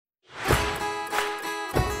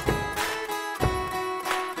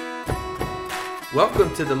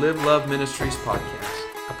Welcome to the Live Love Ministries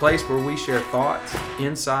podcast, a place where we share thoughts,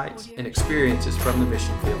 insights, and experiences from the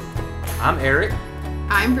mission field. I'm Eric.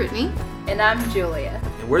 I'm Brittany. And I'm Julia.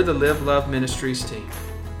 And we're the Live Love Ministries team.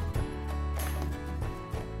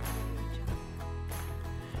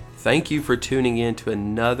 Thank you for tuning in to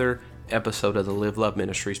another episode of the Live Love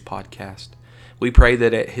Ministries podcast. We pray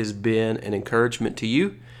that it has been an encouragement to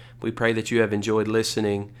you. We pray that you have enjoyed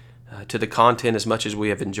listening to the content as much as we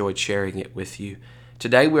have enjoyed sharing it with you.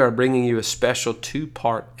 Today we are bringing you a special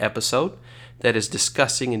two-part episode that is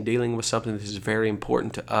discussing and dealing with something that is very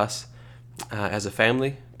important to us as a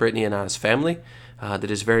family, Brittany and I's family, that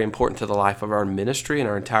is very important to the life of our ministry and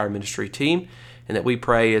our entire ministry team, and that we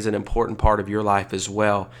pray is an important part of your life as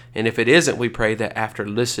well. And if it isn't, we pray that after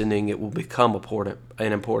listening, it will become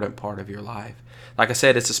an important part of your life. Like I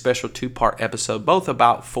said, it's a special two-part episode, both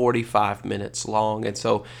about 45 minutes long. And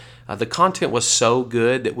so the content was so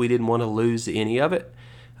good that we didn't want to lose any of it.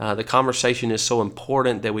 The conversation is so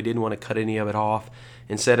important that we didn't want to cut any of it off.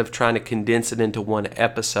 Instead of trying to condense it into one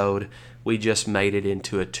episode, we just made it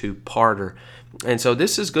into a two-parter. And so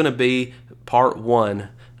this is going to be part one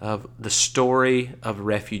of the story of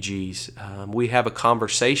refugees. We have a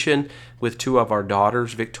conversation with two of our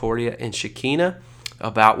daughters, Victoria and Shakina,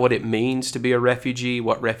 about what it means to be a refugee,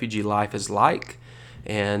 what refugee life is like.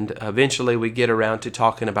 And eventually we get around to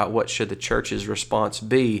talking about what should the church's response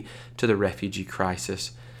be to the refugee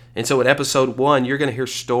crisis. And so in episode 1, you're going to hear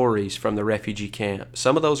stories from the refugee camp.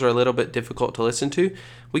 Some of those are a little bit difficult to listen to.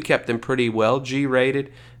 We kept them pretty well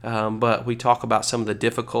G-rated, but we talk about some of the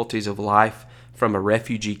difficulties of life from a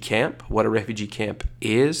refugee camp, what a refugee camp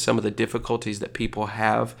is, some of the difficulties that people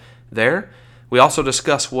have there. We also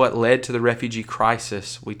discuss what led to the refugee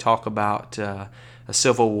crisis. We talk about a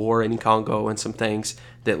civil war in Congo and some things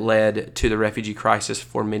that led to the refugee crisis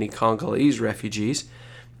for many Congolese refugees.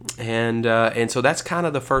 And so that's kind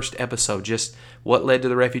of the first episode, just what led to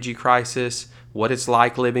the refugee crisis, what it's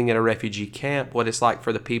like living in a refugee camp, what it's like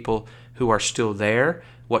for the people who are still there,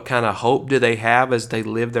 what kind of hope do they have as they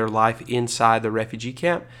live their life inside the refugee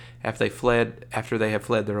camp after they have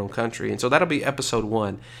fled their own country. And so that'll be episode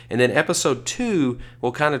 1. And then episode 2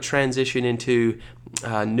 will kind of transition into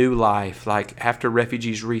new life, like after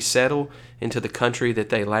refugees resettle into the country that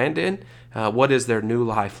they land in, what is their new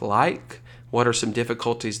life like? What are some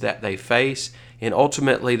difficulties that they face? And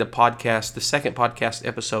ultimately the second podcast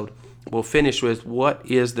episode will finish with what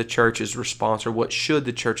is the church's response, or what should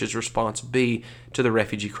the church's response be to the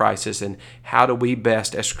refugee crisis, and how do we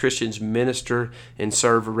best as Christians minister and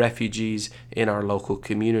serve refugees in our local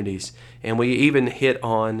communities. And we even hit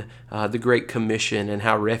on the Great Commission and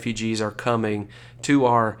how refugees are coming to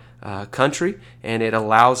our country, and it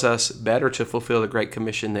allows us better to fulfill the Great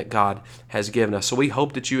Commission that God has given us. So we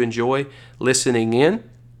hope that you enjoy listening in.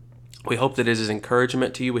 We hope that it is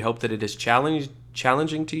encouragement to you. We hope that it is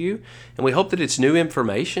challenging to you, and we hope that it's new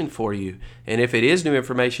information for you. And if it is new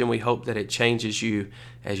information, we hope that it changes you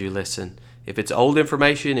as you listen. If it's old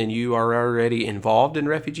information and you are already involved in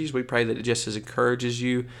refugees, we pray that it just encourages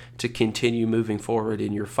you to continue moving forward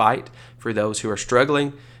in your fight for those who are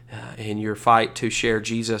struggling, in your fight to share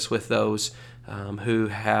Jesus with those who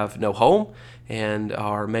have no home and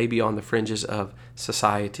are maybe on the fringes of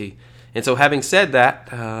society. And so having said that,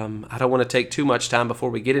 I don't want to take too much time before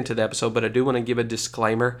we get into the episode, but I do want to give a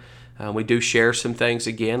disclaimer. We do share some things,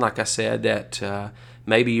 again, like I said, that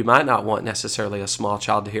maybe you might not want necessarily a small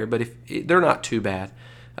child to hear, but they're not too bad.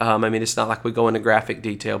 It's not like we go into graphic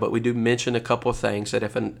detail, but we do mention a couple of things that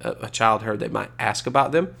if a child heard, they might ask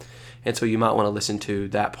about them. And so you might want to listen to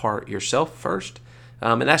that part yourself first.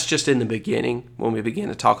 And that's just in the beginning when we begin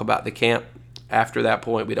to talk about the camp. After that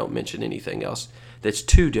point, we don't mention anything else that's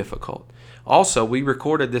too difficult. Also, we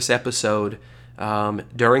recorded this episode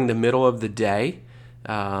during the middle of the day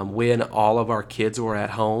when all of our kids were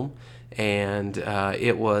at home, and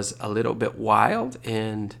it was a little bit wild,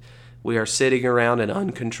 and we are sitting around an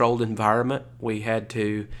uncontrolled environment. We had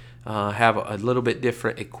to have a little bit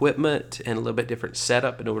different equipment and a little bit different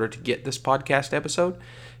setup in order to get this podcast episode.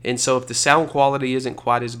 And so if the sound quality isn't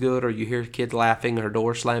quite as good, or you hear kids laughing or a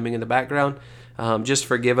door slamming in the background, just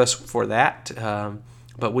forgive us for that.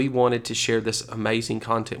 But we wanted to share this amazing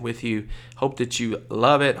content with you. Hope that you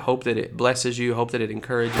love it. Hope that it blesses you. Hope that it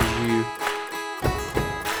encourages you.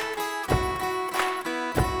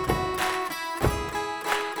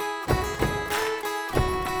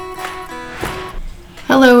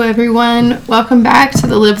 Hello, everyone. Welcome back to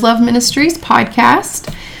the Live Love Ministries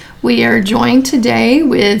podcast. We are joined today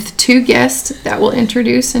with two guests that we'll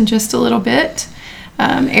introduce in just a little bit.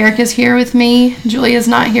 Eric is here with me. Julia's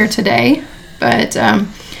not here today, but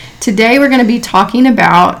today we're going to be talking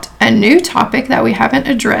about a new topic that we haven't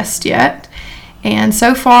addressed yet. And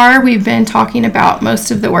so far, we've been talking about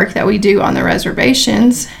most of the work that we do on the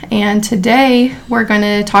reservations. And today, we're going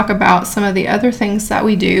to talk about some of the other things that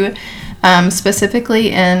we do,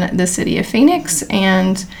 specifically in the city of Phoenix,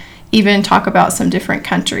 and even talk about some different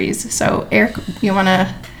countries. So, Eric, you want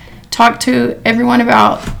to talk to everyone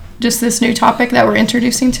about just this new topic that we're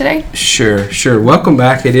introducing today? Sure. Welcome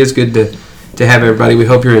back. It is good to have everybody. We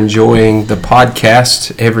hope you're enjoying the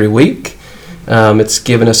podcast every week. It's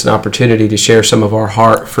given us an opportunity to share some of our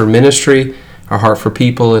heart for ministry, our heart for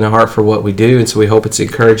people, and our heart for what we do. And so we hope it's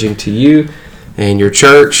encouraging to you and your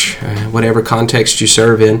church, whatever context you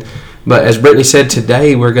serve in. But as Brittany said,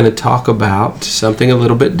 today we're going to talk about something a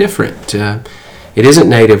little bit different. It isn't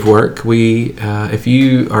native work. If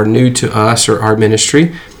you are new to us or our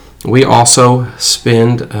ministry, we also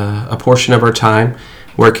spend a portion of our time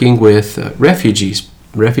working with refugees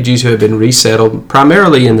who have been resettled,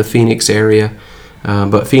 primarily in the Phoenix area,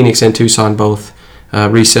 but Phoenix and Tucson both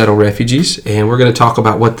resettle refugees. And we're going to talk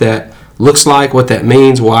about what that looks like, what that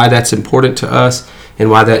means, why that's important to us,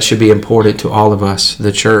 and why that should be important to all of us,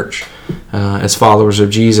 the church, as followers of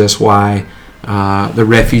Jesus, why the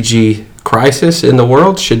refugee crisis in the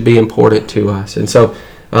world should be important to us. And so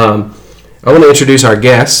I want to introduce our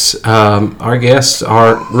guests. Our guests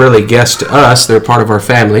aren't really guests to us. They're part of our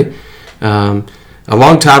family. A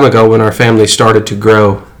long time ago, when our family started to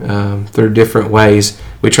grow through different ways,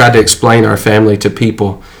 we tried to explain our family to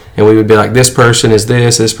people. And we would be like, this person is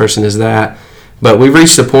this person is that. But we've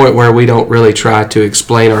reached the point where we don't really try to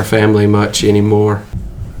explain our family much anymore.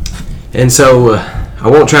 And so I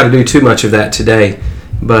won't try to do too much of that today.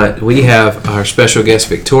 But we have our special guests,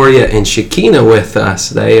 Victoria and Shekinah, with us.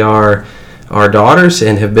 They are our daughters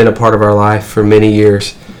and have been a part of our life for many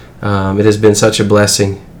years. It has been such a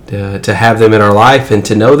blessing to have them in our life and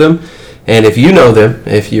to know them. And if you know them,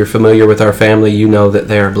 if you're familiar with our family, you know that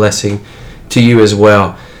they are a blessing to you as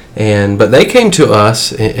well. But they came to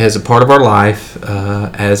us as a part of our life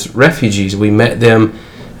as refugees. We met them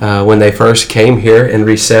when they first came here and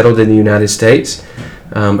resettled in the United States,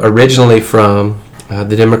 originally from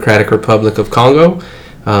the Democratic Republic of Congo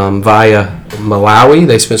via Malawi.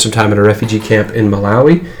 They spent some time at a refugee camp in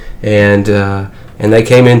Malawi, and they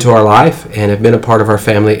came into our life and have been a part of our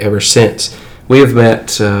family ever since. We have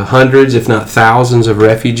met hundreds, if not thousands, of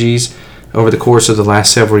refugees over the course of the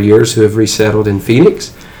last several years who have resettled in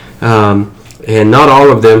Phoenix. And not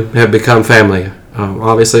all of them have become family.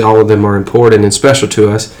 Obviously, all of them are important and special to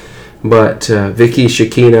us, but Vicky,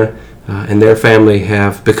 Shekinah, and their family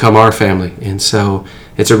have become our family. And so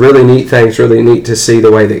it's a really neat thing. It's really neat to see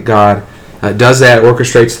the way that God does that,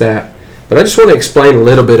 orchestrates that. But I just want to explain a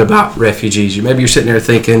little bit about refugees. Maybe you're sitting there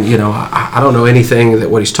thinking, I don't know anything that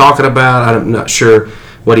what he's talking about. I'm not sure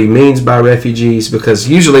what he means by refugees, because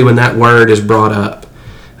usually when that word is brought up,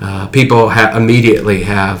 people immediately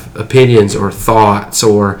have opinions or thoughts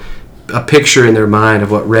or a picture in their mind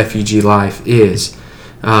of what refugee life is.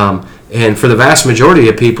 And for the vast majority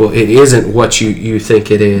of people, it isn't what you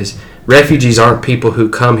think it is. Refugees aren't people who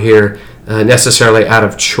come here necessarily out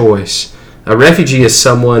of choice. A refugee is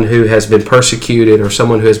someone who has been persecuted or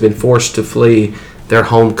someone who has been forced to flee their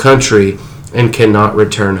home country and cannot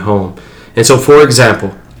return home. And so, for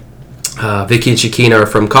example, Vicky and Shekinah are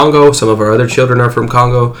from Congo. Some of our other children are from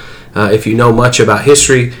Congo. If you know much about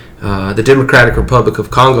history, the Democratic Republic of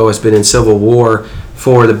Congo has been in civil war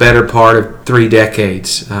for the better part of 3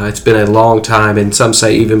 decades. It's been a long time, and some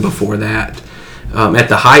say even before that. At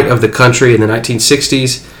the height of the country in the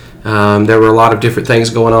 1960s, there were a lot of different things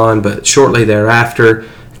going on, but shortly thereafter,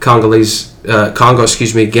 Congo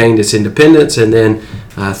gained its independence, and then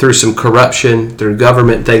through some corruption, through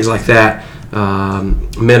government, things like that,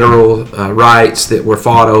 mineral rights that were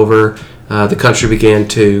fought over, the country began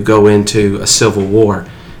to go into a civil war.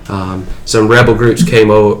 Some rebel groups came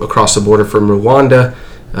across the border from Rwanda,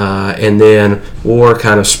 and then war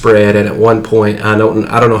kind of spread. And at one point, I don't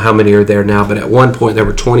know how many are there now, but at one point there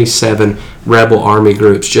were 27 rebel army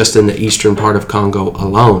groups just in the eastern part of Congo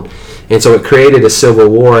alone. And so it created a civil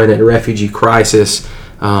war and a refugee crisis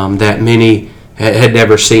that many had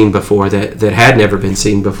never seen before, that had never been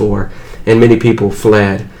seen before, and many people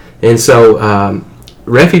fled. And so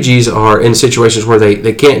refugees are in situations where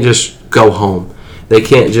they can't just go home. They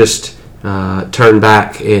can't just turn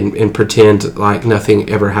back and pretend like nothing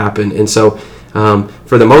ever happened. And so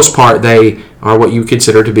for the most part, they are what you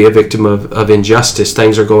consider to be a victim of injustice.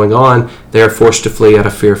 Things are going on. They are forced to flee out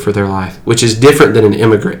of fear for their life, which is different than an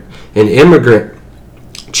immigrant. An immigrant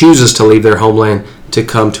chooses to leave their homeland to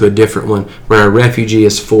come to a different one, where a refugee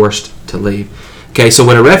is forced to leave. Okay, so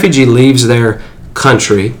when a refugee leaves their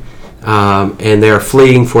country, and they're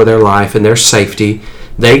fleeing for their life and their safety,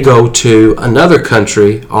 they go to another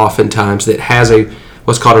country oftentimes that has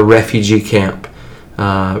what's called a refugee camp.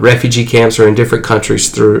 Refugee camps are in different countries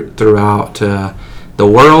throughout the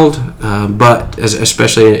world, but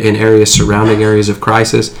especially in areas surrounding areas of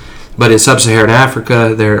crisis. But in sub-Saharan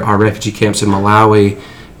Africa, there are refugee camps in Malawi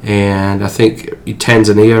and I think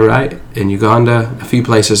Tanzania, right? In Uganda, a few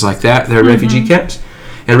places like that. There are refugee camps.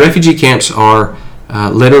 And refugee camps are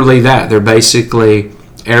literally that. They're basically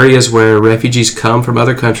areas where refugees come from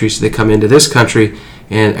other countries. They come into this country,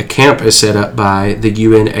 and a camp is set up by the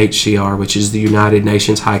UNHCR, which is the United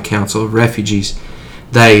Nations High Council of Refugees.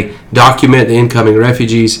 They document the incoming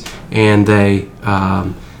refugees, and the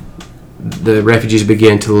refugees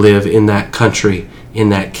begin to live in that country, in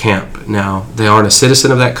that camp. Now, they aren't a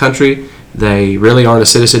citizen of that country. They really aren't a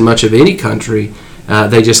citizen much of any country.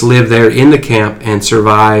 They just live there in the camp and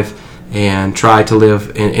survive and try to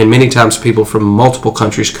live. And many times people from multiple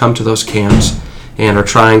countries come to those camps and are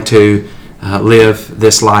trying to live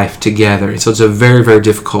this life together. And so it's a very, very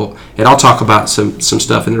difficult. And I'll talk about some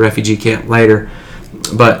stuff in the refugee camp later.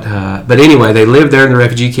 But anyway, they live there in the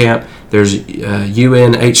refugee camp. There's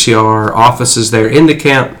UNHCR offices there in the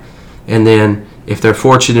camp. And then if they're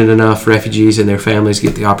fortunate enough, refugees and their families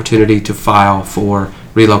get the opportunity to file for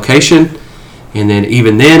relocation. And then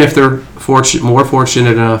even then, if they're more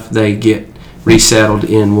fortunate enough, they get resettled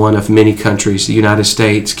in one of many countries, the United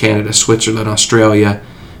States, Canada, Switzerland, Australia,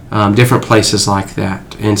 different places like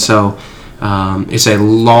that. And so it's a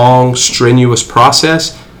long, strenuous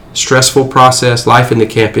process, stressful process. Life in the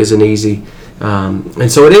camp isn't easy.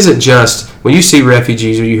 And so it isn't just, when you see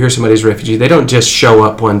refugees or you hear somebody's refugee, they don't just show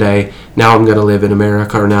up one day, now I'm going to live in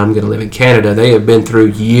America or now I'm going to live in Canada. They have been through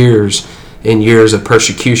years and years of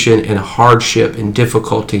persecution and hardship and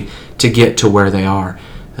difficulty to get to where they are.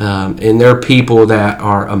 And there are people that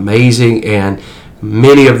are amazing, and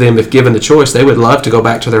many of them, if given the choice, they would love to go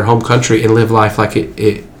back to their home country and live life like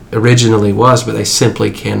it originally was, but they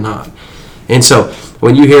simply cannot. And so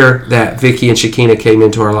when you hear that Vicky and Shakina came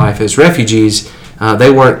into our life as refugees,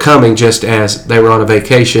 they weren't coming just as they were on a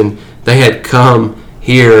vacation. They had come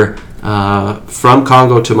here from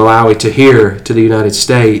Congo to Malawi to here to the United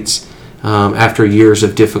States after years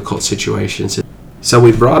of difficult situations. So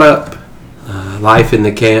we brought up life in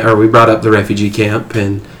the camp, or we brought up the refugee camp,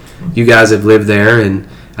 and you guys have lived there. And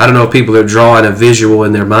I don't know if people are drawing a visual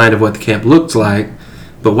in their mind of what the camp looked like,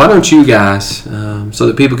 but why don't you guys, so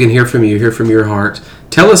that people can hear from you, hear from your heart,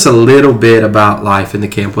 tell us a little bit about life in the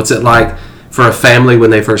camp. What's it like for a family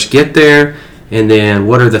when they first get there? And then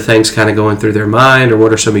what are the things kind of going through their mind, or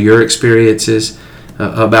what are some of your experiences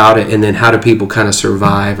about it? And then how do people kind of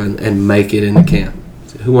survive and make it in the camp?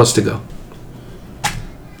 Who wants to go?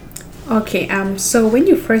 Okay, so when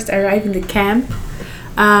you first arrive in the camp,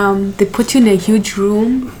 they put you in a huge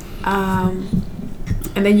room,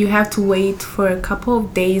 and then you have to wait for a couple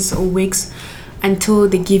of days or weeks until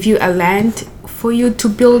they give you a land for you to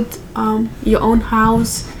build your own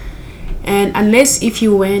house. And unless if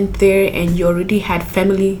you went there and you already had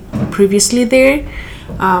family previously there,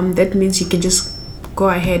 that means you can just go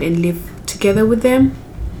ahead and live together with them.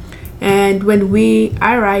 And when we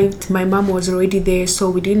arrived, my mom was already there, so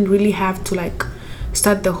we didn't really have to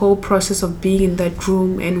start the whole process of being in that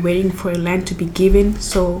room and waiting for a land to be given.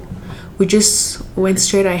 So we just went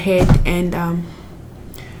straight ahead and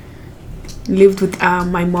lived with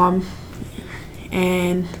my mom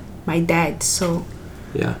and my dad. So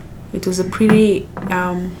yeah, it was a pretty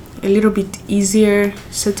a little bit easier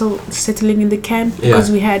settling in the camp because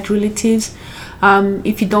we had relatives.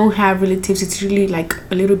 If you don't have relatives, it's really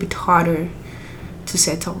a little bit harder to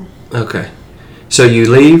settle. Okay. So you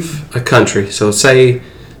leave a country. So say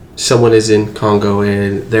someone is in Congo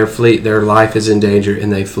and their life is in danger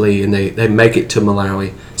and they flee and they make it to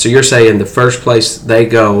Malawi. So you're saying the first place they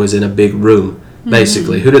go is in a big room,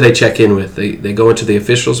 basically. Mm-hmm. Who do they check in with? They go into the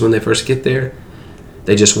officials when they first get there?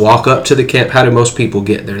 They just walk up to the camp? How do most people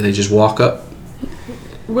get there? They just walk up?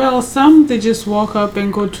 Well, some they just walk up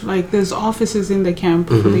and go to there's offices in the camp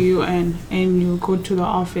for the UN, and you go to the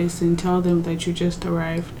office and tell them that you just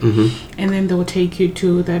arrived, and then they'll take you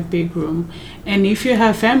to that big room. And if you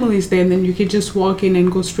have families there, then you can just walk in and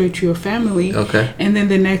go straight to your family. Okay. And then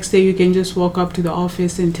the next day you can just walk up to the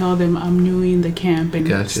office and tell them I'm new in the camp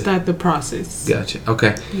and start the process. Gotcha.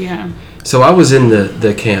 Okay. Yeah. So I was in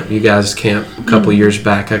the camp, you guys' camp, a couple years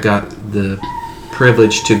back. I got the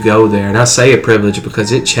privilege to go there, and I say a privilege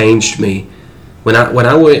because it changed me. When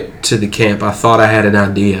I went to the camp, I thought I had an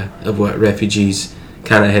idea of what refugees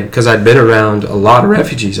kind of had, because I'd been around a lot of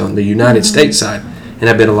refugees on the United States side, and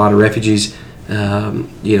I've been a lot of refugees, in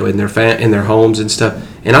their homes and stuff.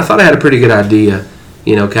 And I thought I had a pretty good idea,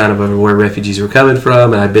 kind of where refugees were coming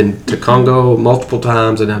from. And I'd been to Congo multiple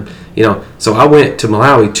times, and so I went to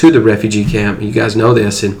Malawi to the refugee camp. You guys know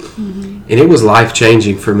this, and it was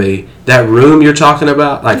life-changing for me. That room you're talking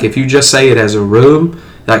about, like if you just say it as a room,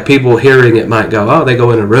 like people hearing it might go, oh, they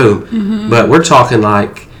go in a room. But we're talking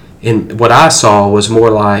like, in what I saw was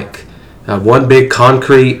more like one big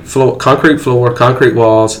concrete floor, concrete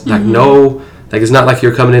walls, like it's not like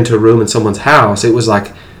you're coming into a room in someone's house. It was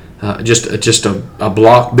like just a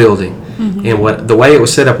block building. And the way it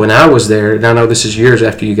was set up when I was there, and I know this is years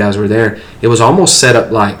after you guys were there, it was almost set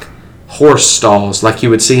up like horse stalls, like you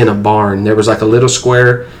would see in a barn. There was like a little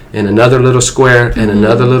square and another little square and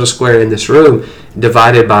another little square in this room,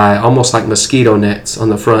 divided by almost like mosquito nets on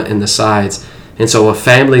the front and the sides. And so a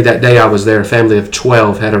family, that day I was there, a family of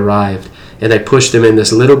 12 had arrived, and they pushed them in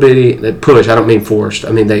this little bitty, I don't mean forced,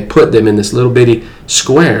 they put them in this little bitty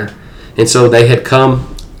square. And so they had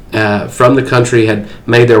come from the country, had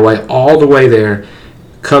made their way all the way there,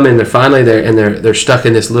 come in, they're finally there, and they're stuck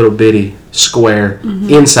in this little bitty square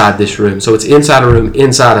inside this room. So it's inside a room,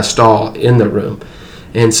 inside a stall in the room.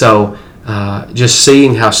 And so just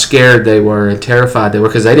seeing how scared they were and terrified they were,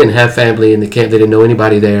 because they didn't have family in the camp, they didn't know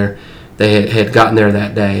anybody there. They had gotten there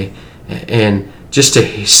that day, and just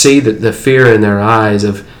to see the fear in their eyes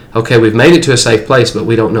of, okay, we've made it to a safe place, but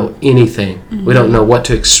we don't know anything. We don't know what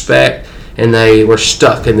to expect, and they were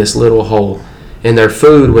stuck in this little hole. And their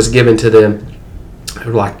food was given to them,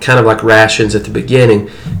 kind of like rations at the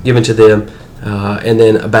beginning, given to them, and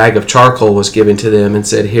then a bag of charcoal was given to them and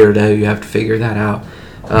said, here, now you have to figure that out.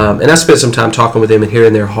 And I spent some time talking with them and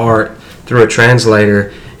hearing their heart through a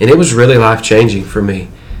translator, and it was really life-changing for me.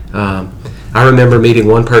 I remember meeting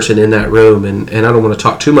one person in that room, and I don't want to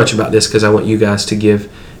talk too much about this because I want you guys to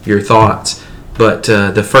give your thoughts, but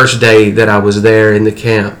the first day that I was there in the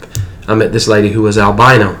camp, I met this lady who was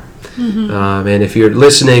albino. And if you're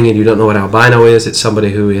listening and you don't know what albino is, it's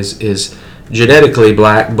somebody who is genetically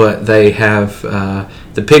black, but they have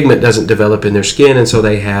the pigment doesn't develop in their skin, and so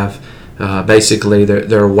they have basically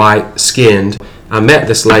they're white-skinned. I met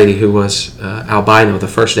this lady who was albino the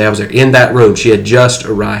first day I was there in that room. She had just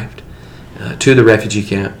arrived to the refugee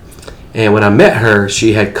camp, and when I met her,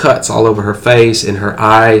 she had cuts all over her face, and her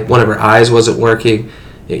eye, one of her eyes wasn't working.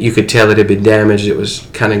 You could tell it had been damaged. It was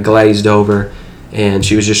kind of glazed over, and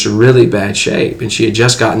she was just in really bad shape, and she had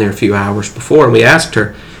just gotten there a few hours before, and we asked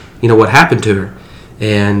her, what happened to her.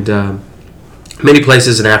 And many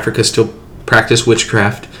places in Africa still practice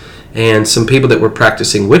witchcraft, and some people that were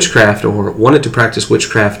practicing witchcraft or wanted to practice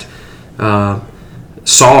witchcraft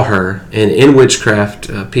saw her. And in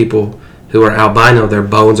witchcraft, people who are albino, their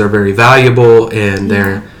bones are very valuable, and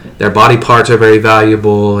their body parts are very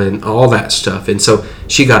valuable, and all that stuff. And so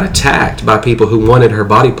she got attacked by people who wanted her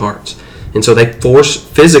body parts. And so they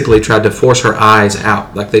physically tried to force her eyes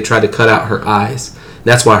out, like they tried to cut out her eyes.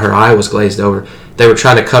 That's why her eye was glazed over. They were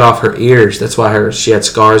trying to cut off her ears. That's why she had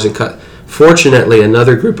scars and cut. Fortunately,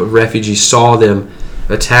 another group of refugees saw them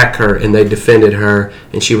attack her, and they defended her,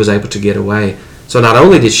 and she was able to get away. So not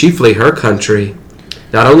only did she flee her country,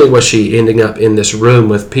 not only was she ending up in this room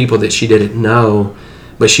with people that she didn't know,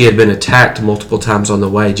 but she had been attacked multiple times on the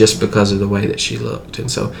way just because of the way that she looked.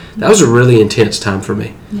 And so that was a really intense time for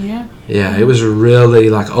me. Yeah, it was really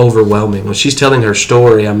overwhelming. When she's telling her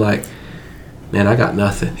story, I'm like, man, I got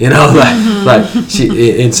nothing,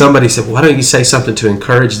 and somebody said, why don't you say something to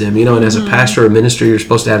encourage them, and as a pastor or minister, you're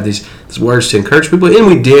supposed to have these words to encourage people. And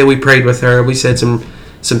we did. We prayed with her. We said some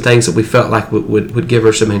things that we felt like would give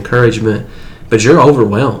her some encouragement. But you're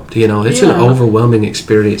overwhelmed, It's an overwhelming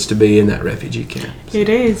experience to be in that refugee camp. It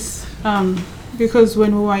is, because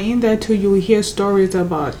when we were in there too, you hear stories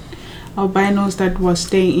about albinos that were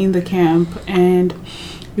staying in the camp, and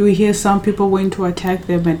you hear some people went to attack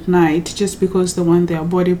them at night just because they want their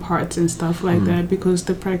body parts and stuff like that, because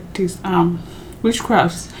they practice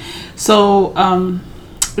witchcrafts. So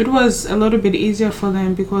it was a little bit easier for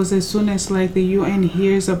them, because as soon as the UN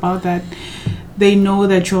hears about that, they know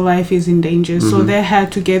that your life is in danger. So they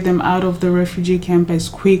had to get them out of the refugee camp as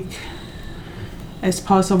quick as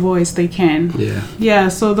possible as they can. Yeah,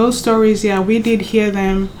 so those stories, we did hear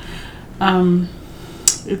them.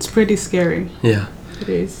 It's pretty scary. Yeah. It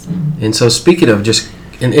is. And so speaking of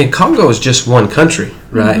and Congo is just one country,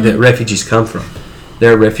 right, that refugees come from.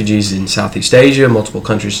 There are refugees in Southeast Asia, multiple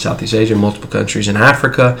countries in Southeast Asia, multiple countries in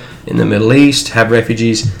Africa, in the Middle East have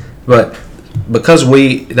refugees. But because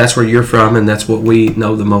that's where you're from, and that's what we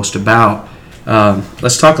know the most about,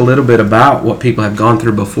 let's talk a little bit about what people have gone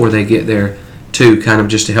through before they get there too, kind of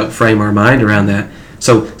just to help frame our mind around that.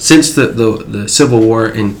 So since the civil war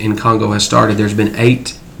in Congo has started, there's been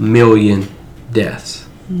 8 million deaths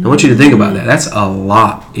I want you to think about that. That's a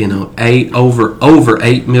lot, over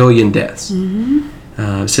 8 million deaths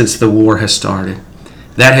since the war has started.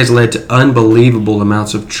 That has led to unbelievable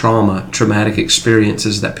amounts of traumatic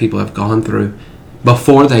experiences that people have gone through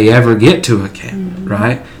before they ever get to a camp,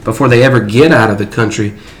 right? Before they ever get out of the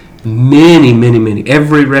country. Many.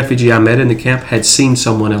 Every refugee I met in the camp had seen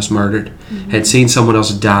someone else murdered, had seen someone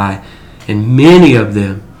else die, and many of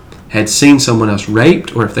them had seen someone else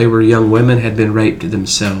raped, or if they were young women, had been raped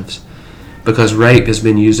themselves. Because rape has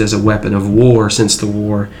been used as a weapon of war since the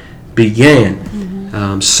war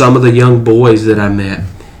began. Some of the young boys that I met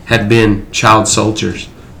had been child soldiers.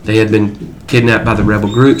 They had been kidnapped by the rebel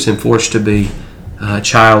groups and forced to be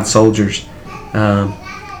child soldiers.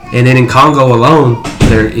 And then in Congo alone,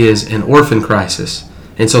 there is an orphan crisis.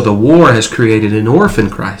 And so the war has created an orphan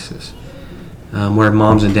crisis where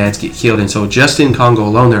moms and dads get killed. And so just in Congo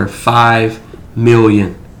alone, there are 5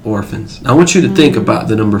 million orphans. Now, I want you to think about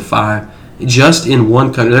the number 5. Just in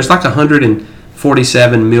one country, there's like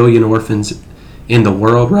 147 million orphans in the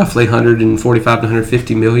world, roughly 145 to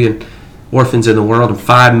 150 million orphans in the world, and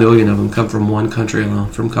 5 million of them come from one country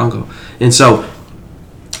alone, from Congo. And so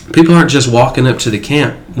people aren't just walking up to the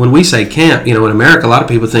camp. When we say camp, in America, a lot of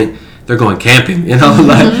people think they're going camping,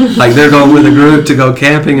 like they're going with a group to go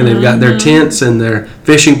camping, and they've got their tents and their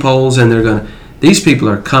fishing poles, and these people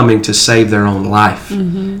are coming to save their own life.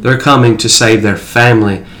 They're coming to save their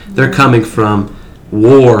family. They're coming from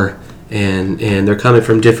war, and they're coming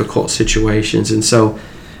from difficult situations. And so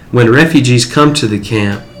when refugees come to the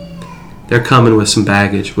camp, they're coming with some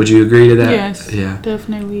baggage. Would you agree to that? Yes, yeah,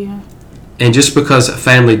 definitely, yeah. And just because a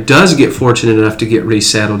family does get fortunate enough to get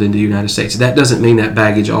resettled in the United States, that doesn't mean that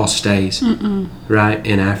baggage all stays, right,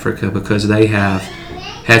 in Africa, because they have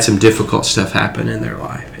had some difficult stuff happen in their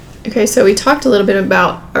life. Okay, so we talked a little bit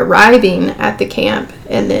about arriving at the camp,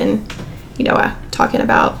 and then, talking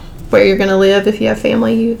about where you're going to live. If you have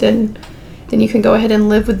family, then you can go ahead and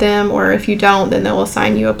live with them, or if you don't, then they'll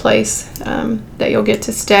assign you a place that you'll get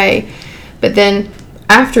to stay. But then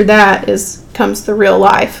after that comes the real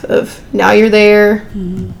life of now you're there,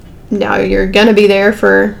 now you're going to be there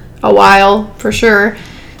for a while, for sure.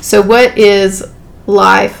 So what is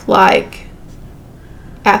life like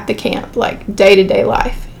at the camp, like day-to-day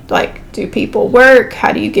life? Like, do people work?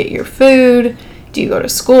 How do you get your food? Do you go to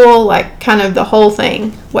school? Like, kind of the whole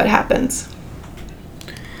thing. What happens?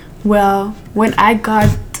 Well, when I got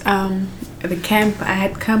at the camp, I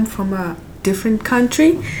had come from a different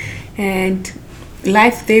country, and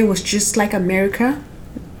life there was just like America.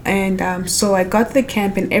 And so I got to the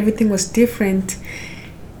camp, and everything was different.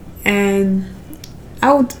 And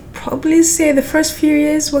I would probably say the first few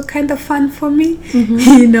years were kind of fun for me.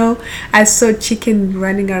 I saw chicken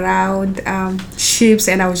running around, sheep,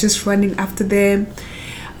 and I was just running after them.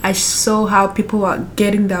 I saw how people are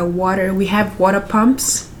getting their water. We have water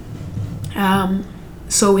pumps.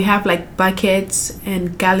 So we have like buckets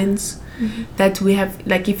and gallons that we have.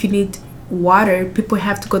 Like if you need water, people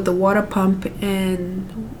have to go to the water pump, and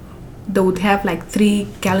they would have like 3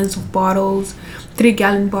 gallon bottles,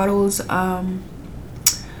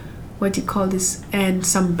 what do you call this, and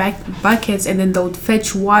some buckets, and then they would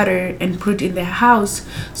fetch water and put it in their house.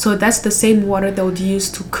 So that's the same water they would use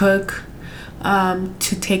to cook,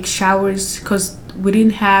 to take showers, because we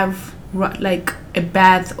didn't have like a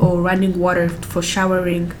bath or running water for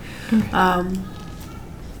showering.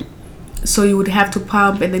 So you would have to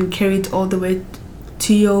pump and then carry it all the way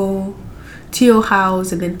to your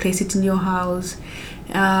house, and then place it in your house.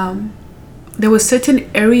 There were certain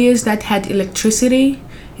areas that had electricity,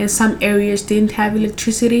 and some areas didn't have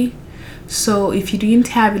electricity. So if you didn't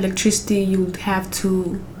have electricity, you would have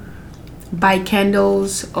to buy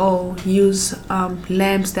candles or use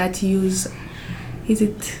lamps that use,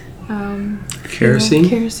 kerosene?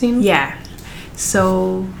 Kerosene? Yeah.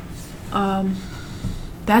 So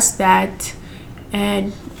that's that.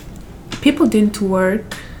 And people didn't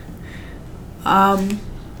work.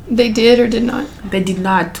 They did or did not? They did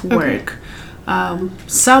not work.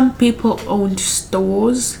 Some people owned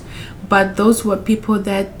stores, but those were people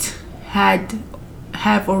that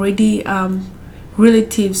have already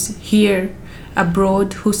relatives here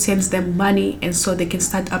abroad who sends them money, and so they can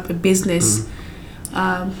start up a business.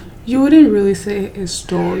 You wouldn't really say a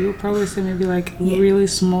store. You'd probably say maybe like a really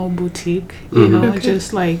small boutique,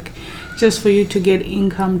 just for you to get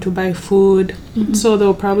income to buy food. So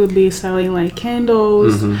they'll probably be selling like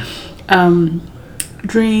candles,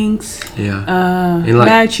 drinks, and like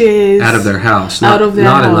matches out of their house, not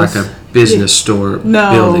in like a business store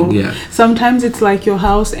building. Yeah. Sometimes it's like your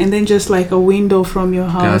house, and then just like a window from your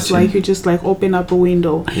house. Gotcha. Like you just like open up a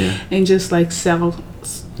window and just like sell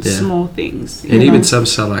small things. And even some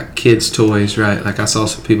sell like kids' toys, right? Like I saw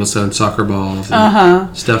some people selling soccer balls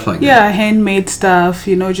and stuff like that. Yeah, handmade stuff,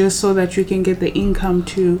 just so that you can get the income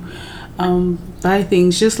to buy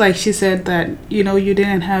things. Just like she said that, you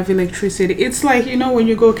didn't have electricity. It's like, when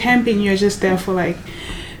you go camping, you're just there for like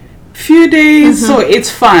few days, so it's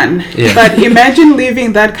fun. Yeah. But imagine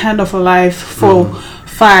living that kind of a life for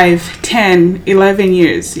 5, 10, 11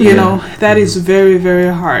 years, that is very,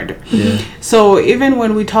 very hard. Yeah. So even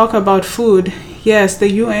when we talk about food, yes, the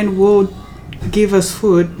UN will give us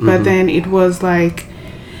food, but then it was like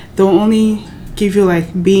they'll only give you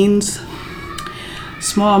like beans,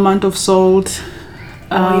 small amount of salt,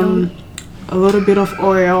 a little bit of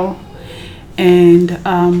oil, and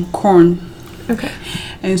corn. Okay.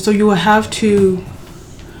 And so you will have to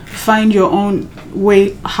find your own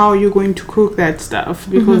way how you're going to cook that stuff,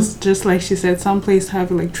 because just like she said, some places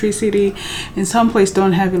have electricity and some places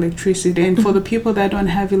don't have electricity, and for the people that don't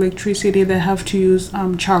have electricity, they have to use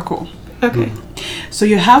charcoal. Okay. So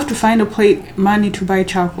you have to find money to buy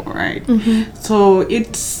charcoal, right? So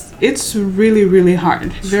it's really, really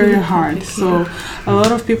hard, very hard. So a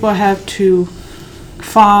lot of people have to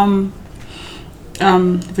farm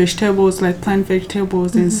vegetables, like plant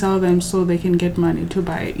vegetables, and sell them so they can get money to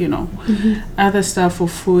buy, other stuff or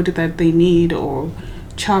food that they need, or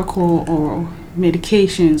charcoal or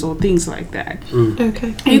medications or things like that.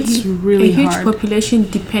 Okay. It's really a huge hard. population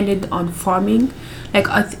depended on farming. Like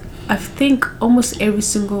I think almost every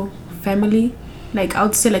single family, like I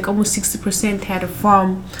would say like almost 60% had a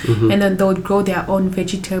farm, and then they would grow their own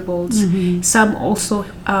vegetables. Some also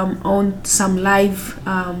owned some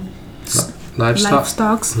livestock.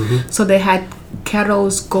 So they had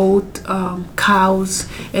cattle, goat, cows,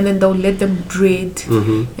 and then they'll let them breed.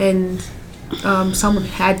 And some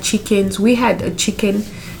had chickens. We had a chicken,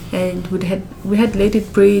 and we had let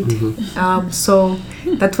it breed. So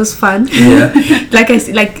that was fun. Like I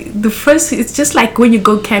said, like the first, it's just like when you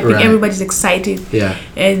go camping, everybody's excited.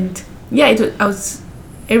 And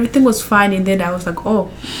everything was fine, and then I was like, oh,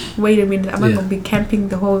 wait a minute, I'm not gonna be camping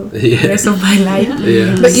the whole rest of my life.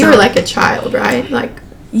 But you were like a child, right? Like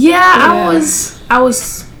I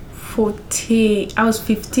was 14. I was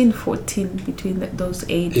 15, 14 between those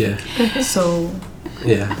ages. So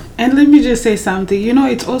And let me just say something.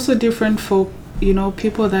 It's also different for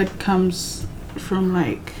people that comes from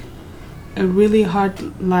like a really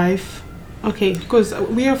hard life. Okay, because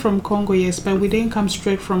we are from Congo, yes, but we didn't come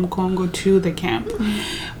straight from Congo to the camp.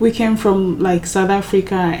 We came from like South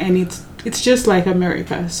Africa, and it's just like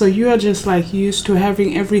America. So you are just like used to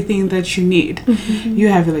having everything that you need. You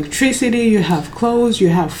have electricity, you have clothes, you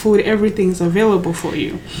have food, everything's available for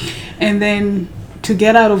you. And then to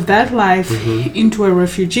get out of that life into a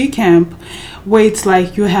refugee camp, where it's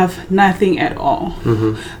like you have nothing at all.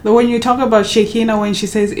 But when you talk about Shekina, when she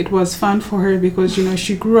says it was fun for her because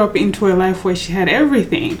she grew up into a life where she had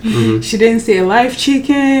everything. She didn't see a live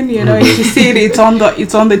chicken, and she see it's on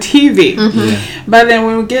the TV. But then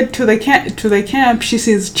when we get to the camp, she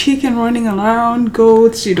sees chicken running around,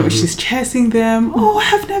 goats, she's chasing them. Oh, I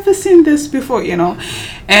have never seen this before,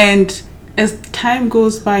 and as time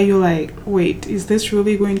goes by, you're like, wait, is this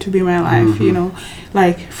really going to be my life?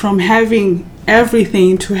 Like from having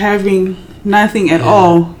everything to having nothing at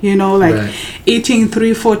all, eating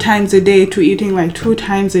 3-4 times a day to eating like 2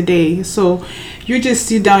 times a day. So you just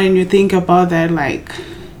sit down and you think about that, like,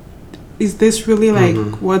 is this really like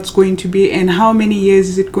what's going to be, and how many years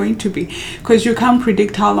is it going to be? Because you can't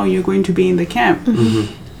predict how long you're going to be in the camp.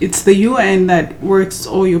 It's the UN that works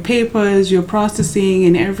all your papers, your processing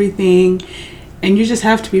and everything, and you just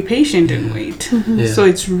have to be patient and wait. So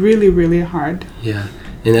it's really, really hard.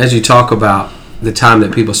 And as you talk about the time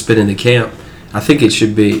that people spend in the camp, I think it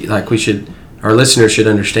should be like our listeners should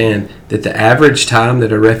understand that the average time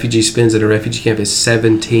that a refugee spends at a refugee camp is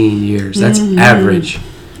 17 years. That's average.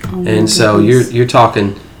 And so you're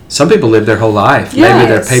talking, some people live their whole life. Maybe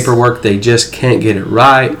their paperwork, they just can't get it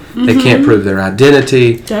right. They can't prove their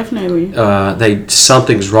identity. Definitely.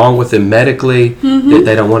 Something's wrong with them medically that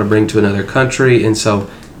they don't want to bring to another country. And so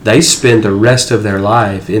they spend the rest of their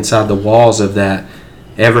life inside the walls of that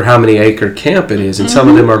ever how many acre camp it is. And some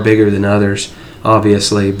of them are bigger than others,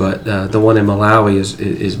 obviously. But the one in Malawi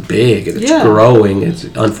is big. And it's growing.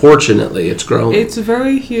 Unfortunately, it's growing. It's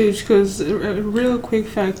very huge because, a real quick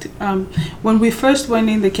fact, when we first went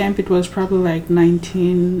in the camp, it was probably like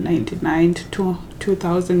 1999 to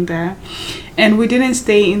 2000 there. And we didn't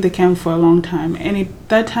stay in the camp for a long time. And at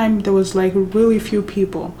that time, there was like really few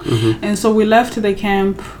people. And so we left the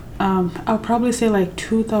camp, I'll probably say like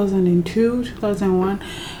 2002, 2001.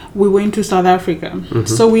 We went to South Africa.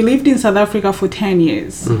 So we lived in South Africa for 10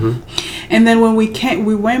 years. And then when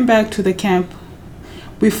we went back to the camp,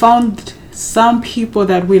 we found some people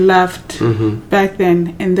that we left back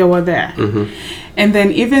then, and they were there. And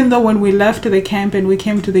then even though when we left the camp and we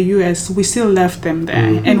came to the U.S., we still left them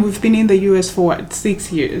there. And we've been in the U.S. for,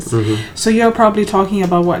 6 years? So you're probably talking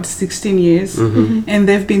about, 16 years? And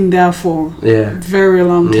they've been there for a very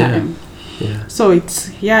long time. Yeah. So it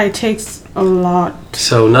takes a lot.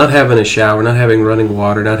 So not having a shower, not having running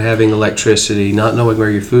water, not having electricity, not knowing where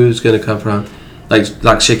your food's going to come from. Like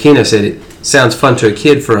Shakina said, it sounds fun to a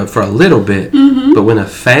kid for a little bit, but when a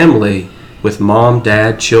family with mom,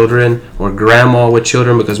 dad, children, or grandma with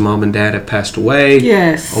children because mom and dad have passed away,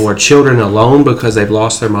 or children alone because they've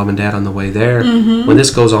lost their mom and dad on the way there, when this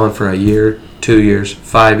goes on for a year, 2 years,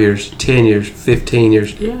 5 years, 10 years, 15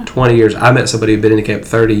 years, 20 years. I met somebody who'd been in the camp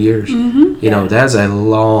 30 years. You know, that's a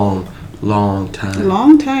long time.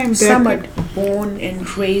 Long time. Some are born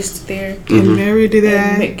and raised there. Get married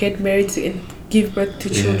there. Get married and give birth to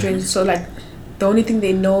children. So like the only thing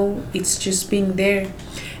they know is just being there.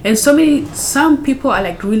 And some people are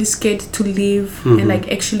like really scared to leave and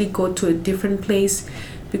like actually go to a different place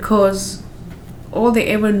because all they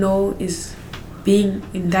ever know is being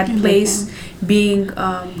in that place, being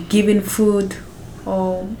given food,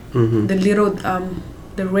 or the little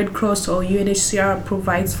the Red Cross or UNHCR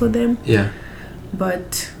provides for them.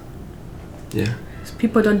 But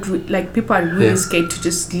people people are really scared to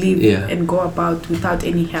just leave and go about without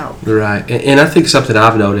any help. Right. And I think something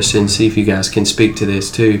I've noticed, and see if you guys can speak to this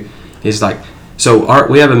too, is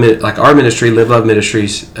we have our ministry, Live Love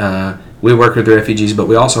Ministries. We work with the refugees, but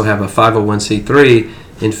we also have a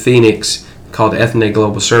 501c3 in Phoenix called Ethne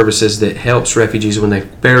Global Services that helps refugees when they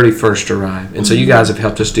very first arrive. And so you guys have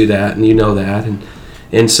helped us do that, and you know that.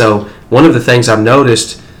 And so one of the things I've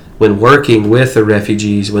noticed when working with the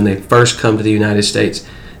refugees when they first come to the United States,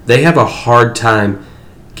 they have a hard time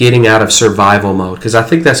getting out of survival mode, because I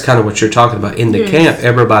think that's kind of what you're talking about. In the camp,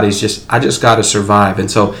 everybody's I just got to survive.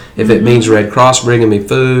 And so if it means Red Cross bringing me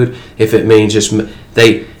food, if it means and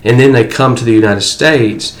then they come to the United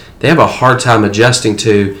States, they have a hard time adjusting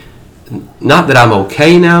to, not that I'm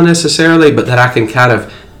okay now necessarily, but that I can kind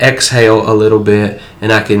of exhale a little bit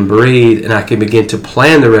and I can breathe and I can begin to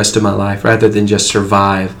plan the rest of my life rather than just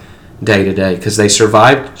survive day to day, because they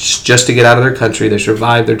survived just to get out of their country. They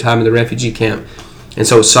survived their time in the refugee camp. And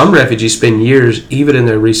so some refugees spend years, even in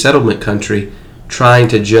their resettlement country, trying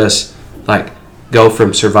to just go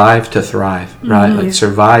from survive to thrive, right?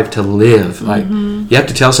 Survive to live. You have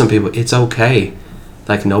to tell some people it's okay.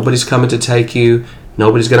 Nobody's coming to take you.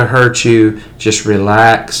 Nobody's going to hurt you. Just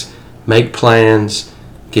relax, make plans,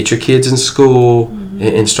 get your kids in school,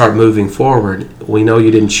 and start moving forward. We know you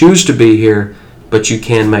didn't choose to be here, but you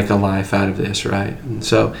can make a life out of this, right? And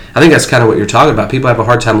so I think that's kind of what you're talking about. People have a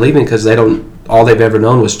hard time leaving because all they've ever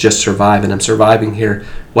known was just survive, and I'm surviving here.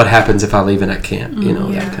 What happens if I leave and I can't?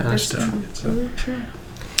 That kind of stuff.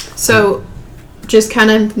 So just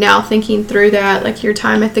kind of now thinking through that, your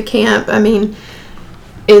time at the camp,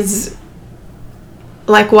 is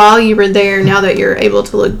while you were there, now that you're able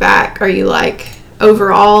to look back, are you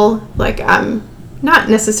overall, I'm not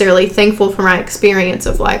necessarily thankful for my experience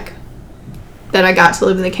of that I got to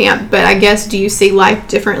live in the camp, but I guess, do you see life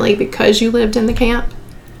differently because you lived in the camp?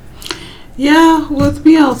 Yeah, with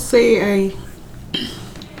me, I'll say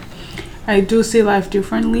I do see life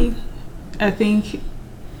differently. I think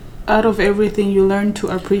out of everything, you learn to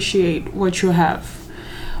appreciate what you have,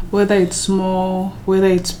 whether it's small, whether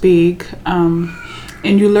it's big, and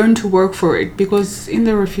you learn to work for it, because in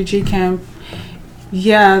the refugee camp,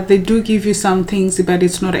 they do give you some things, but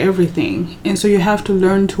it's not everything. And so you have to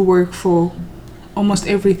learn to work for almost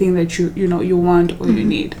everything that you want or you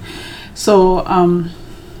need. So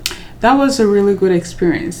that was a really good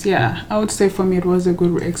experience. I would say for me it was a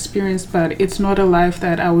good experience, but it's not a life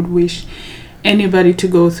that I would wish anybody to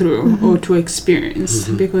go through or to experience,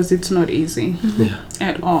 because it's not easy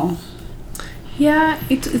at all.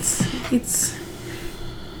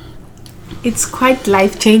 It's quite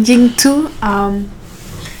life-changing too,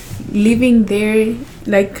 living there,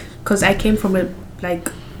 because I came from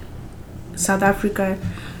South Africa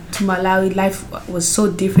to Malawi. Life was so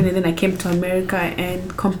different, and then I came to America,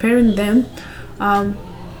 and comparing them,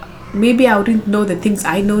 maybe I wouldn't know the things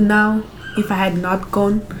I know now if I had not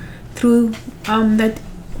gone through that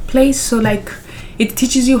place. So it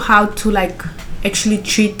teaches you how to actually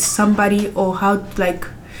treat somebody, or how to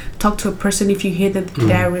talk to a person if you hear that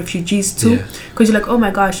they're refugees too, because you're oh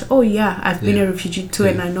my gosh, I've been a refugee too,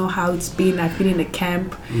 and I know how it's been. I've been in a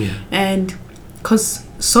camp, and because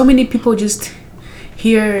so many people just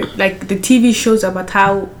hear the TV shows about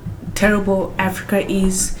how terrible Africa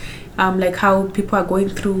is, like how people are going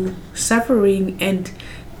through suffering. And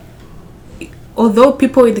although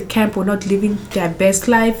people in the camp were not living their best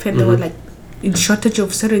life and they were like in shortage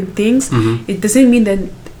of certain things, it doesn't mean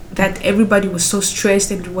that everybody was so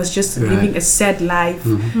stressed and was just living a sad life.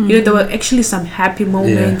 There were actually some happy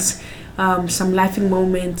moments, some laughing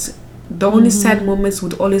moments. The only sad moments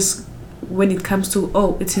would always, when it comes to,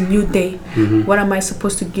 it's a new day, what am I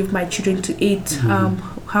supposed to give my children to eat,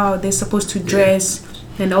 how are they supposed to dress,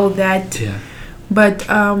 and all that. But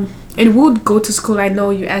and we would go to school. I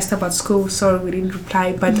know you asked about school, sorry we didn't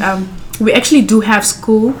reply, but we actually do have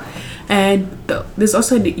school, and there's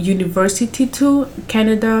also the university too.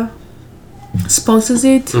 Canada sponsors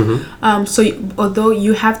it. So although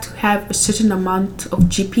you have to have a certain amount of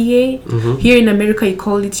GPA, here in America you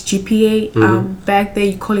call it GPA, back there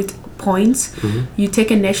you call it points. You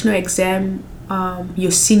take a national exam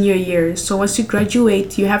your senior year. So once you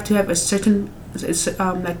graduate, you have to have a certain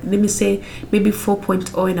like, let me say maybe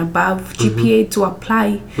 4.0 and above GPA to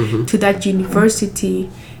apply to that university.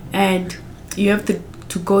 And you have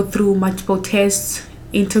to go through multiple tests,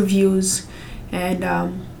 interviews, and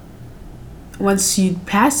once you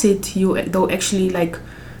pass it, they'll actually like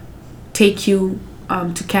take you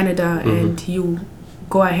to Canada, and you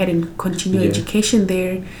go ahead and continue education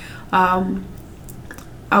there.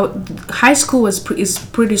 Our high school is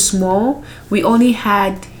pretty small. We only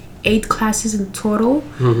had 8 classes in total,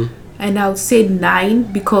 and I would say 9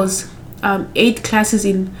 because 8 classes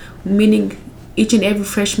in meaning each and every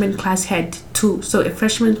freshman class had 2. So a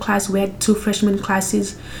freshman class, we had 2 freshman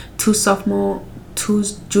classes, 2 sophomore, 2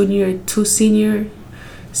 junior, 2 senior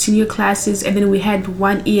classes, and then we had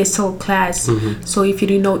 1 ESL class. So if you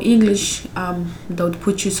didn't know English, they would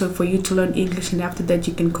put you so for you to learn English, and after that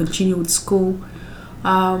you can continue with school.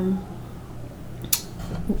 Our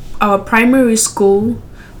primary school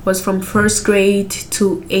was from 1st grade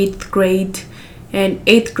to 8th grade, and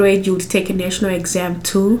 8th grade you would take a national exam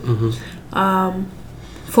too.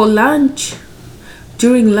 For lunch,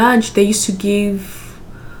 during lunch they used to give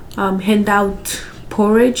hand out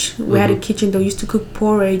porridge. We had a kitchen, they used to cook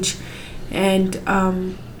porridge, and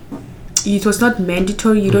it was not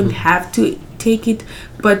mandatory, you don't have to take it,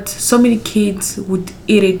 but so many kids would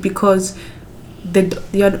eat it because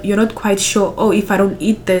you're not quite sure, if I don't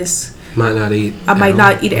eat this, I might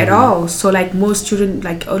not eat at all. So like most children,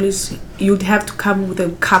 like always, you'd have to come with a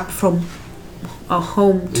cup from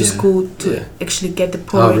home to school to actually get the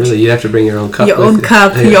porridge. Oh really? You have to bring your own cup. Your own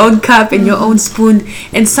cup and your own spoon.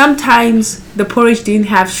 And sometimes the porridge didn't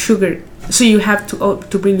have sugar, so you have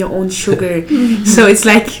to bring your own sugar. So it's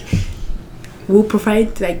like we'll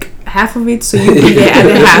provide like half of it, so you bring the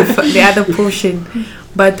other half, the other portion.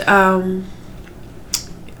 But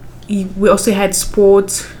we also had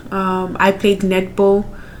sports. I played netball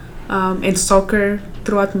and soccer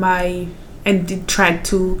throughout and did track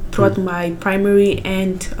too throughout my primary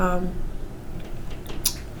and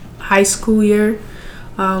high school year.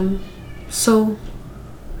 So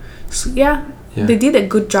yeah, they did a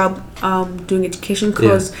good job doing education,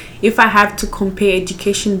 because if I have to compare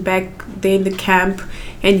education back there in the camp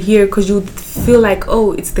and here, because you would feel like,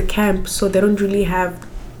 it's the camp, so they don't really have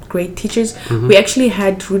great teachers. We actually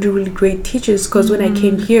had really, really great teachers, because when I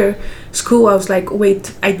came here, school, I was like,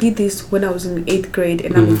 wait, I did this when I was in 8th grade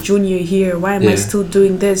and I'm a junior here. Why am I still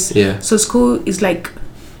doing this? So school is like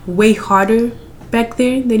way harder back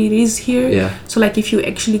there than it is here. So like if you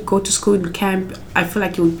actually go to school in camp, I feel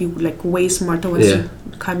like you would be like way smarter once you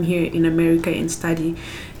come here in America and study.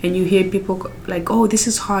 And you hear people like, this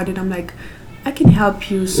is hard, and I'm like, I can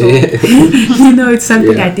help you. So it's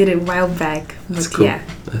something I did a while back. That's cool.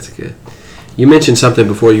 That's good. You mentioned something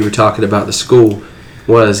before you were talking about the school,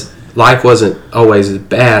 was life wasn't always as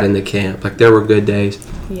bad in the camp. Like there were good days.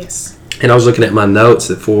 Yes. And I was looking at my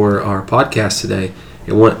notes for our podcast today,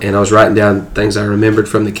 and I was writing down things I remembered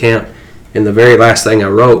from the camp. And the very last thing I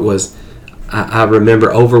wrote was, I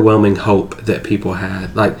remember overwhelming hope that people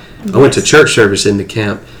had. Like I went to church service in the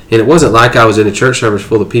camp, and it wasn't like I was in a church service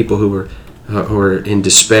full of people who were in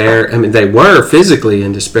despair. I mean, they were physically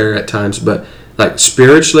in despair at times, but like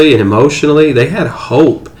spiritually and emotionally, they had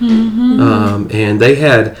hope, and they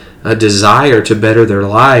had a desire to better their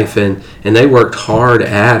life, and they worked hard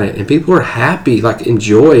at it, and people were happy, like and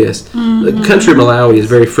joyous. The country of Malawi is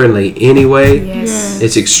very friendly anyway.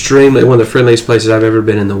 It's extremely one of the friendliest places I've ever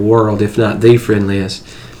been in the world, if not the friendliest.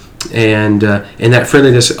 And that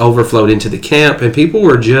friendliness overflowed into the camp, and people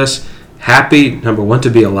were just happy, number one,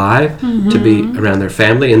 to be alive, to be around their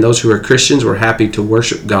family, and those who are Christians were happy to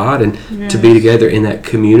worship God and to be together in that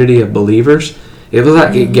community of believers. it was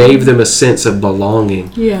like it gave them a sense of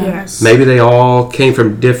belonging. Yeah. Yes. Maybe they all came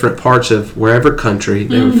from different parts of wherever country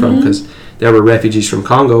they were from, because there were refugees from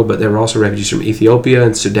Congo, but there were also refugees from Ethiopia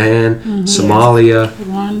and Sudan, Somalia,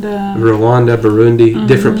 Rwanda, Burundi,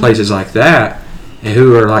 different places like that, and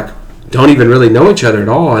who are like, don't even really know each other at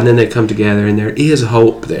all, and then they come together, and there is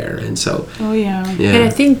hope there. And so And I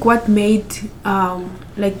think what made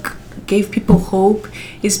gave people hope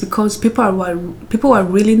is because people are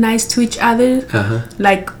really nice to each other.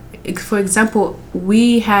 Like, for example,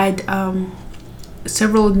 we had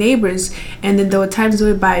several neighbors, and then there were times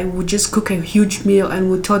whereby we just cook a huge meal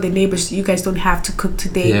and we tell the neighbors, you guys don't have to cook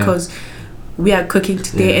today because we are cooking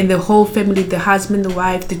today. And the whole family, the husband, the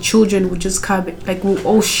wife, the children would just come, like we'll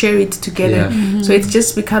all share it together. So it's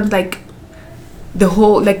just become like the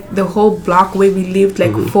whole block where we lived,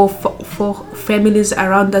 like four families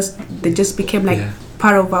around us, they just became like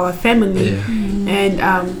part of our family.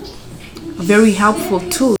 And very helpful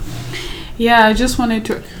too. Yeah, I just wanted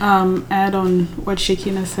to add on what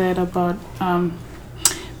Shekina said about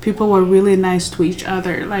people were really nice to each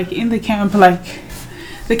other. Like in the camp, like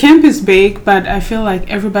the camp is big, but I feel like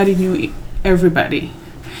everybody knew everybody.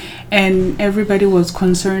 And everybody was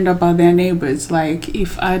concerned about their neighbors. Like,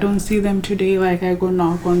 if I don't see them today, like, I go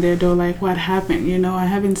knock on their door, like, what happened? You know, I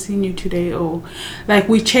haven't seen you today. Or, like,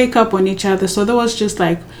 we check up on each other. So there was just,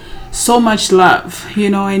 like, so much love, you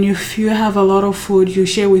know. And if you have a lot of food, you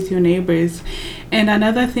share with your neighbors. And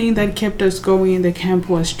another thing that kept us going in the camp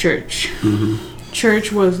was church.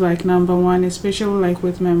 Church was, like, number one, especially, like,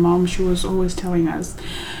 with my mom. She was always telling us,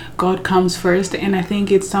 God comes first. And I think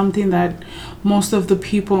it's something that most of the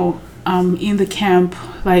people in the camp,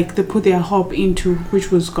 like, they put their hope into,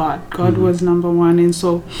 which was God. God was number one. And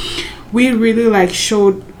so we really, like,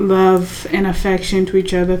 showed love and affection to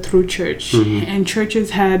each other through church. And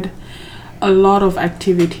churches had a lot of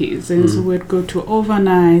activities. And so we'd go to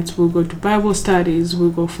overnights, we'll go to Bible studies,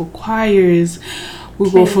 we'll go for choirs,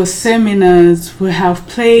 we'll go for seminars, we'll have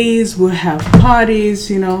plays, we'll have parties,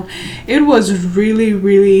 you know. It was really,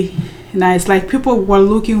 really nice. Like, people were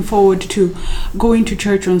looking forward to going to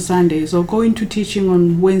church on Sundays, or going to teaching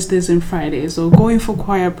on Wednesdays and Fridays, or going for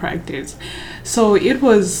choir practice. So it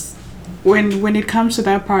was, when it comes to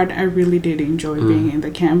that part, I really did enjoy being in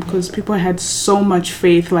the camp, because people had so much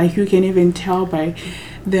faith. Like, you can even tell by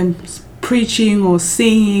them preaching or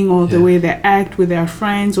singing, or the way they act with their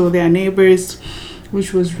friends or their neighbors,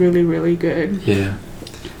 which was really, really good. Yeah,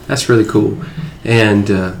 that's really cool. And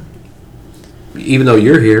even though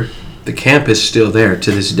you're here, the camp is still there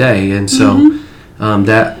to this day. And so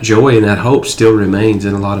that joy and that hope still remains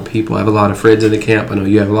in a lot of people. I have a lot of friends in the camp. I know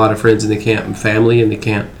you have a lot of friends in the camp and family in the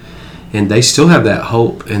camp. And they still have that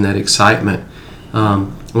hope and that excitement.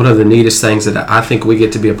 One of the neatest things that I think we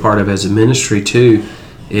get to be a part of as a ministry too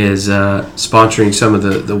is sponsoring some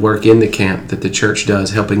of the work in the camp that the church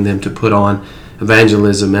does, helping them to put on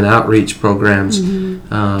evangelism and outreach programs.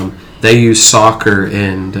 They use soccer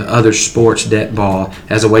and other sports, netball,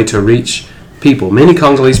 as a way to reach people. Many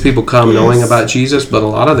Congolese people come knowing about Jesus, but a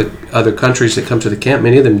lot of the other countries that come to the camp,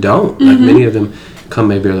 many of them don't. Like, many of them come,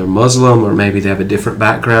 maybe they're Muslim, or maybe they have a different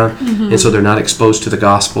background, and so they're not exposed to the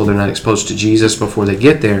gospel, they're not exposed to Jesus before they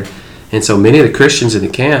get there. And so many of the Christians in the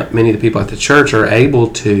camp, many of the people at the church, are able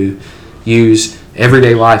to use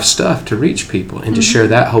everyday life stuff to reach people and to share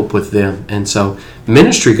that hope with them. And so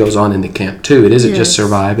ministry goes on in the camp too. It isn't just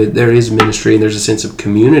survive. There is ministry, and there's a sense of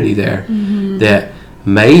community there that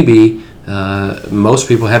maybe most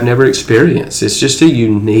people have never experienced. It's just a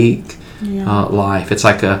unique life. It's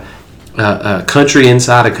like a country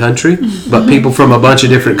inside a country, but people from a bunch of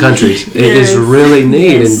different countries. It is really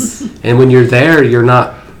neat. And when you're there, you're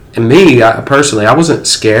not, and me, I personally, I wasn't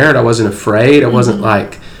scared. I wasn't afraid. I wasn't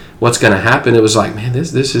like, what's going to happen? It was like, man,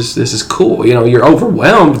 this is cool. You know, you're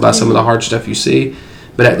overwhelmed by some of the hard stuff you see,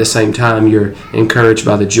 but at the same time, you're encouraged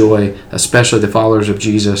by the joy, especially the followers of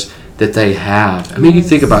Jesus, that they have. I mean, you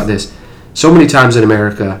think about this. So many times in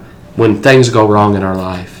America, when things go wrong in our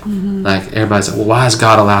life, like, everybody's like, well, why has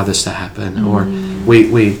God allowed this to happen? Or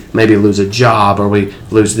we maybe lose a job, or we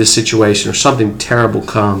lose this situation, or something terrible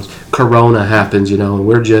comes. Corona happens, you know, and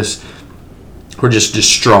we're just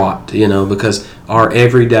distraught, you know, because our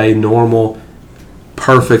everyday, normal,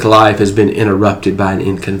 perfect life has been interrupted by an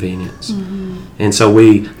inconvenience. And so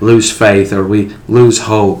we lose faith, or we lose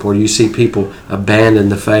hope, or you see people abandon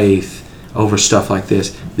the faith over stuff like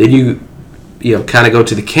this. Then you kind of go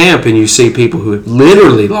to the camp, and you see people who have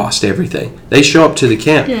literally lost everything. They show up to the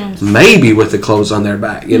camp maybe with the clothes on their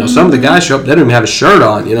back. You know, some of the guys show up, they don't even have a shirt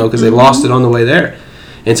on, you know, because they lost it on the way there.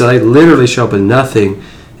 And so they literally show up with nothing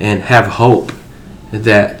and have hope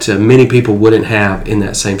that many people wouldn't have in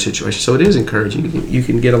that same situation. So it is encouraging. You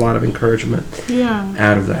can get a lot of encouragement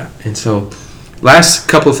out of that. And so last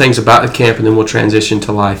couple of things about the camp, and then we'll transition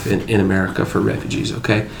to life in America for refugees,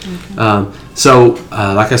 okay?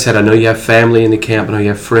 Like I said, I know you have family in the camp. I know you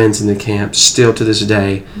have friends in the camp still to this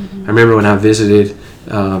day. I remember when I visited,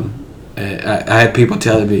 I had people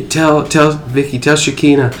telling me, tell Vicky, tell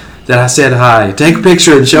Shakina that I said hi. Take a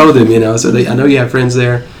picture and show them, So I know you have friends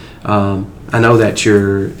there. I know that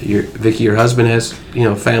your Vicky, your husband, has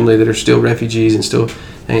family that are still refugees and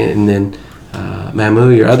then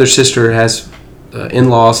Mamu, your other sister, has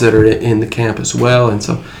in-laws that are in the camp as well, and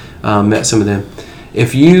so met some of them.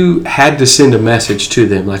 If you had to send a message to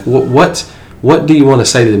them, like what do you want to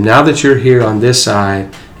say to them now that you're here on this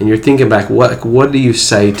side and you're thinking back? What do you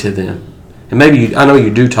say to them? And maybe I know you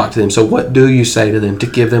do talk to them. So what do you say to them to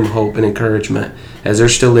give them hope and encouragement as they're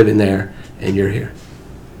still living there and you're here?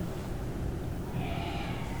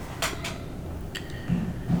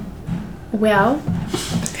 Well, all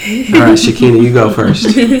right, Shakina, you go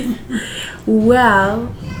first. Well,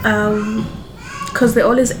 because they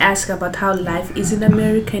always ask about how life is in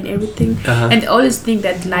America and everything, and they always think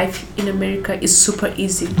that life in America is super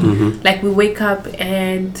easy. Like we wake up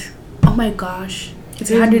and oh my gosh, it's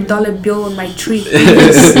 $100 bill on my tree.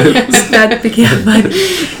 Start picking up money.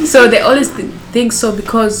 So they always think so,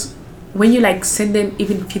 because when you like send them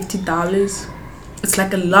even $50, it's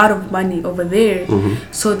like a lot of money over there.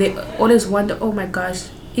 So they always wonder, oh my gosh,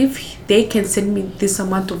 if they can send me this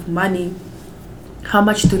amount of money, how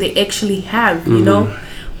much do they actually have,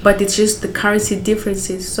 But it's just the currency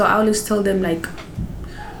differences. So I always tell them, like,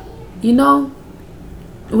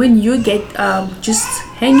 when you get, just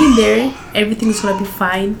hang in there, everything's gonna be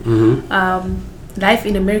fine. Life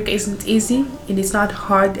in America isn't easy, and it's not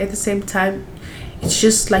hard at the same time. It's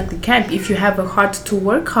just like the camp. If you have a heart to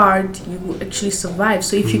work hard, you will actually survive.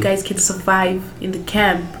 So if you guys can survive in the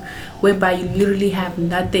camp, whereby you literally have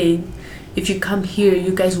nothing, if you come here,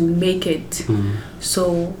 you guys will make it.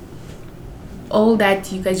 So all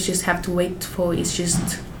that you guys just have to wait for is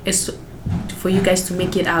for you guys to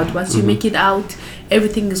make it out. Once you make it out,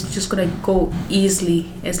 everything is just gonna go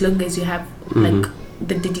easily, as long as you have like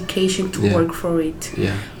the dedication to work for it.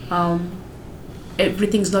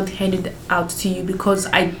 Everything's not handed out to you, because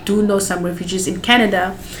I do know some refugees in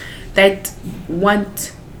Canada that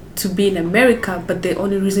want to be in America, but the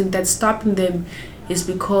only reason that's stopping them is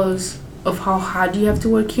because of how hard you have to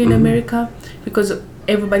work here in America, because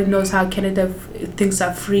everybody knows how Canada things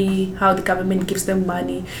are free, how the government gives them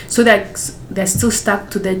money, so that they're still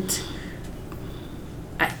stuck to that.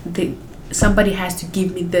 Somebody has to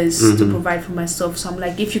give me this to provide for myself. So I'm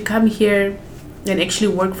like, if you come here and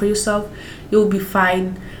actually work for yourself, you'll be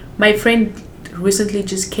fine. My friend recently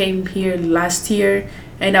just came here last year,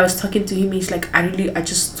 and I was talking to him. He's like, I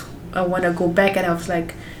want to go back. And I was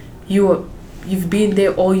like, you've been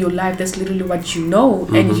there all your life. That's literally what you know.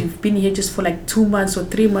 And you've been here just for like 2 months or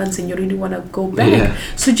 3 months, and you really want to go back.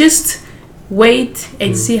 So just wait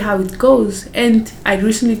and see how it goes. And I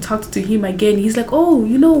recently talked to him again. He's like, oh,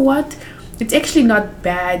 you know what? It's actually not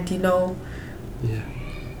bad,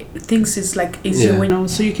 Things is like easier when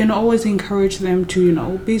so you can always encourage them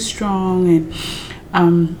to be strong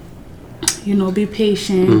and be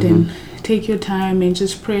patient and take your time and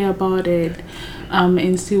just pray about it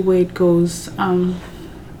and see where it goes.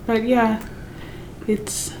 But yeah,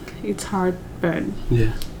 it's hard, but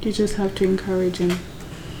you just have to encourage them.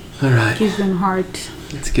 All right, give them heart.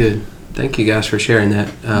 That's good. Thank you guys for sharing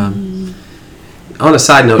that. On a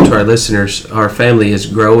side note to our listeners, our family is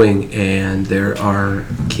growing, and there are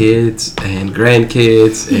kids and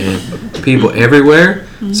grandkids and people everywhere.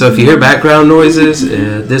 So if you hear background noises,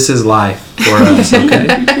 this is life for us, okay?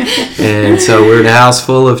 And so we're in a house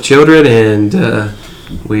full of children, and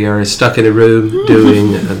we are stuck in a room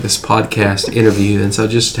doing this podcast interview. And so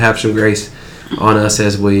just have some grace on us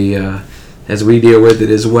as we deal with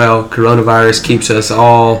it as well. Coronavirus keeps us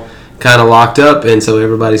all kind of locked up, and so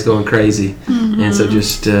everybody's going crazy. And so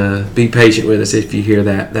just be patient with us if you hear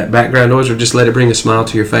that background noise, or just let it bring a smile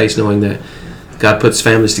to your face, knowing that God puts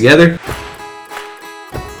families together.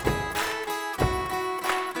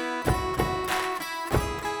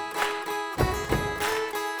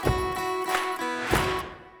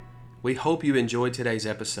 We hope you enjoyed today's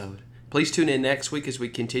episode. Please tune in next week as we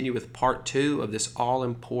continue with part 2 of this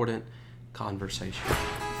all-important conversation.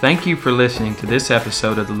 Thank you for listening to this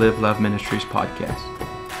episode of the Live Love Ministries podcast.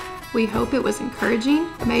 We hope it was encouraging,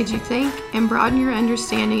 made you think, and broadened your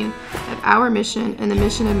understanding of our mission and the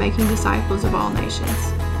mission of making disciples of all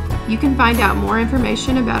nations. You can find out more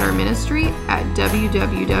information about our ministry at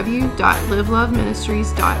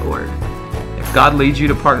www.liveloveministries.org. If If God leads you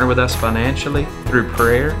to partner with us financially through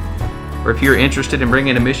prayer, or if you're interested in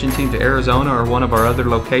bringing a mission team to Arizona or one of our other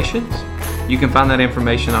locations, you can find that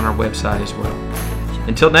information on our website as well.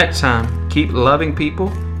 Until next time, keep loving people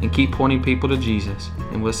and keep pointing people to Jesus,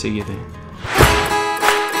 and we'll see you then.